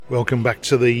Welcome back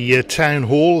to the Town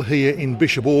Hall here in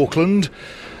Bishop Auckland.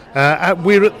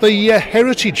 We're at the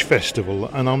Heritage Festival,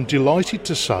 and I'm delighted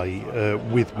to say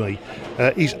with me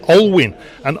is Olwyn.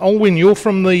 And Olwyn, you're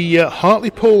from the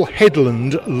Hartlepool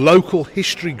Headland Local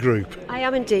History Group. I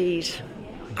am indeed.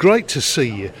 Great to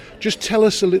see you. Just tell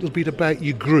us a little bit about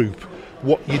your group,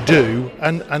 what you do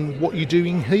and what you're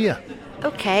doing here.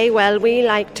 Okay, well, we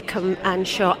like to come and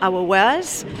show our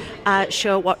wares,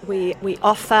 show what we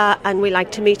offer, and we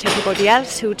like to meet everybody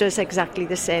else who does exactly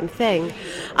the same thing.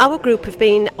 Our group have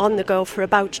been on the go for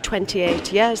about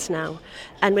 28 years now,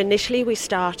 and initially we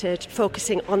started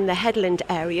focusing on the Headland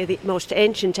area, the most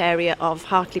ancient area of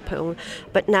Hartlepool,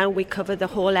 but now we cover the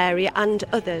whole area and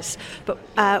others. But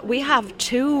we have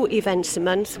 2 events a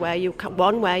month, where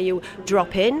you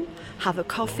drop in, have a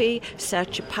coffee,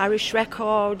 search your parish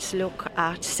records, look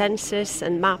at census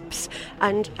and maps,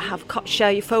 and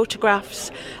share your photographs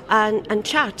and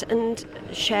chat and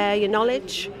share your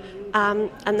knowledge. And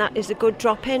that is a good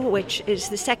drop-in, which is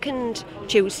the second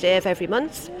Tuesday of every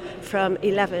month from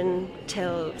 11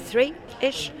 till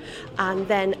 3-ish. And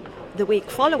then the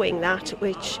week following that,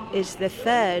 which is the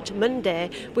third Monday,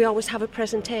 we always have a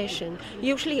presentation,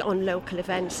 usually on local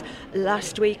events.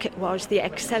 Last week it was the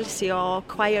Excelsior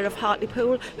Choir of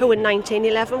Hartlepool, who in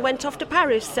 1911 went off to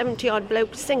Paris, 70-odd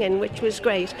blokes singing, which was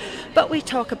great. But we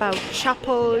talk about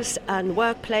chapels and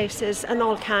workplaces and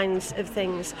all kinds of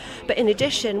things. But in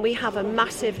addition, we have a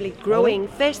massively growing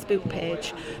Facebook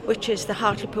page, which is the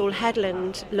Hartlepool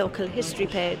Headland Local History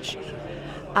page.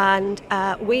 And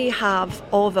we have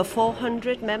over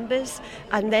 400 members,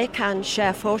 and they can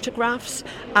share photographs,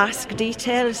 ask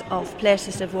details of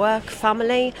places of work,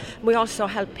 family. We also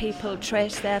help people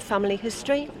trace their family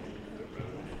history.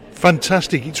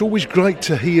 Fantastic. It's always great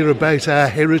to hear about our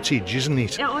heritage, isn't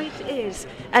it? Oh, it is.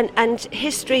 And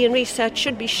history and research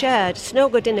should be shared. It's no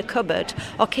good in a cupboard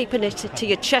or keeping it to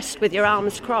your chest with your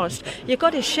arms crossed. You've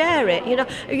got to share it. You know,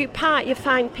 you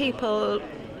find people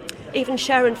even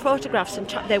sharing photographs, and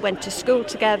they went to school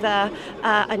together,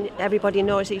 and everybody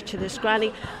knows each other's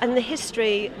granny. And the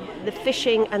history, the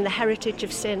fishing and the heritage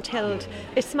of St Hild,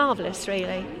 it's marvellous,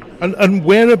 really. And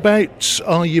whereabouts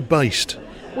are you based?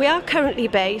 We are currently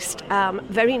based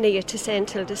very near to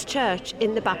St Hilda's Church,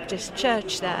 in the Baptist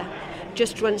Church there.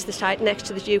 Just runs the site next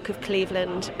to the Duke of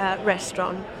Cleveland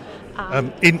restaurant.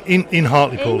 In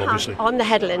Hartlepool, obviously. On the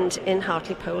Headland in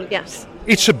Hartlepool, yes.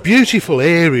 It's a beautiful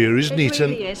area, isn't it? It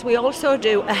really is. We also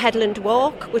do a Headland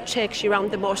walk, which takes you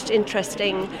around the most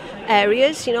interesting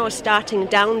areas, you know, starting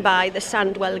down by the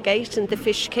Sandwell Gate and the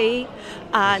Fish Quay,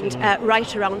 and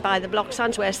right around by the Block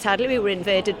Sands, where sadly we were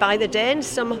invaded by the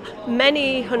Danes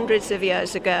many hundreds of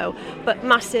years ago, but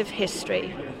massive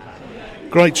history.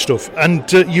 Great stuff. And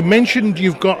you mentioned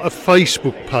you've got a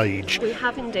Facebook page. We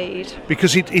have indeed.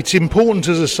 Because it's important,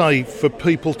 as I say, for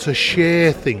people to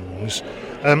share things.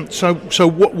 So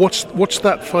what's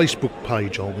that Facebook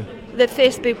page, Olwyn? The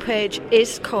Facebook page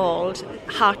is called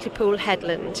Hartlepool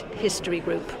Headland History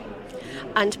Group.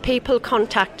 And people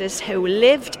contact us who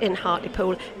lived in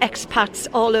Hartlepool, expats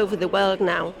all over the world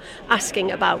now,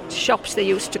 asking about shops they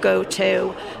used to go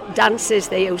to, dances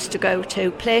they used to go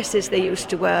to, places they used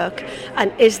to work,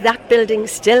 and is that building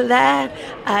still there?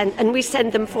 And we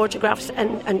send them photographs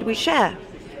and we share.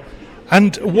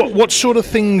 And what sort of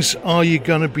things are you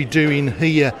going to be doing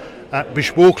here at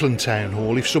Bishop Auckland Town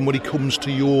Hall if somebody comes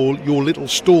to your little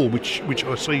stall, which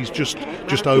I see is just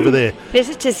over there?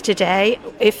 Visitors today,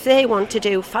 if they want to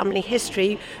do family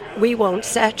history, we won't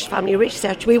search family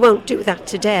research. We won't do that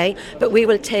today, but we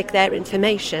will take their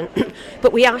information.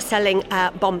 But we are selling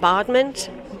bombardment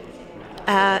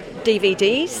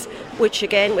DVDs, which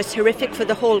again was horrific for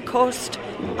the whole coast,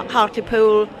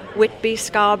 Hartlepool, Whitby,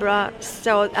 Scarborough.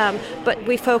 So, but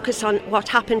we focus on what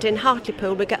happened in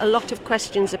Hartlepool. We get a lot of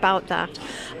questions about that,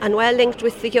 and we're linked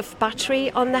with the Youth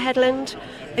Battery on the Headland.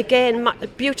 Again, a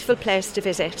beautiful place to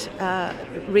visit,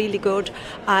 really good.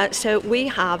 So we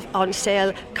have on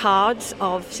sale cards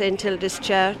of St Hilda's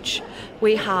Church.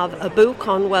 We have a book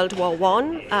on World War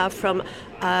I from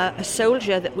a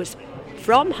soldier that was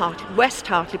from West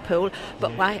Hartlepool,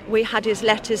 but we had his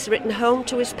letters written home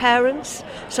to his parents,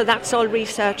 so that's all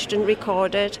researched and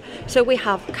recorded. So we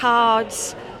have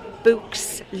cards,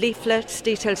 books, leaflets,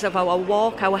 details of our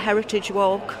walk, our heritage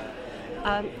walk.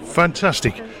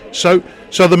 Fantastic. So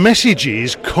the message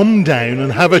is come down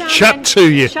and have a chat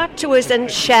to you. Chat to us and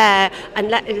share, and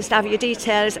let us have your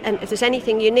details, and if there's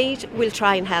anything you need, we'll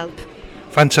try and help.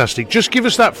 Fantastic. Just give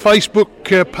us that Facebook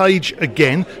page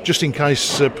again, just in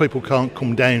case people can't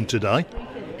come down today.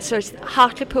 So it's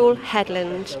Hartlepool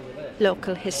Headland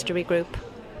Local History Group.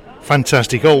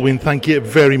 Fantastic. Olwyn, thank you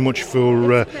very much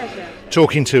for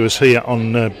talking to us here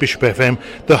on Bishop FM,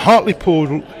 the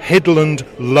Hartlepool Headland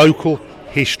Local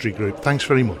History Group. Thanks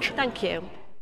very much. Thank you.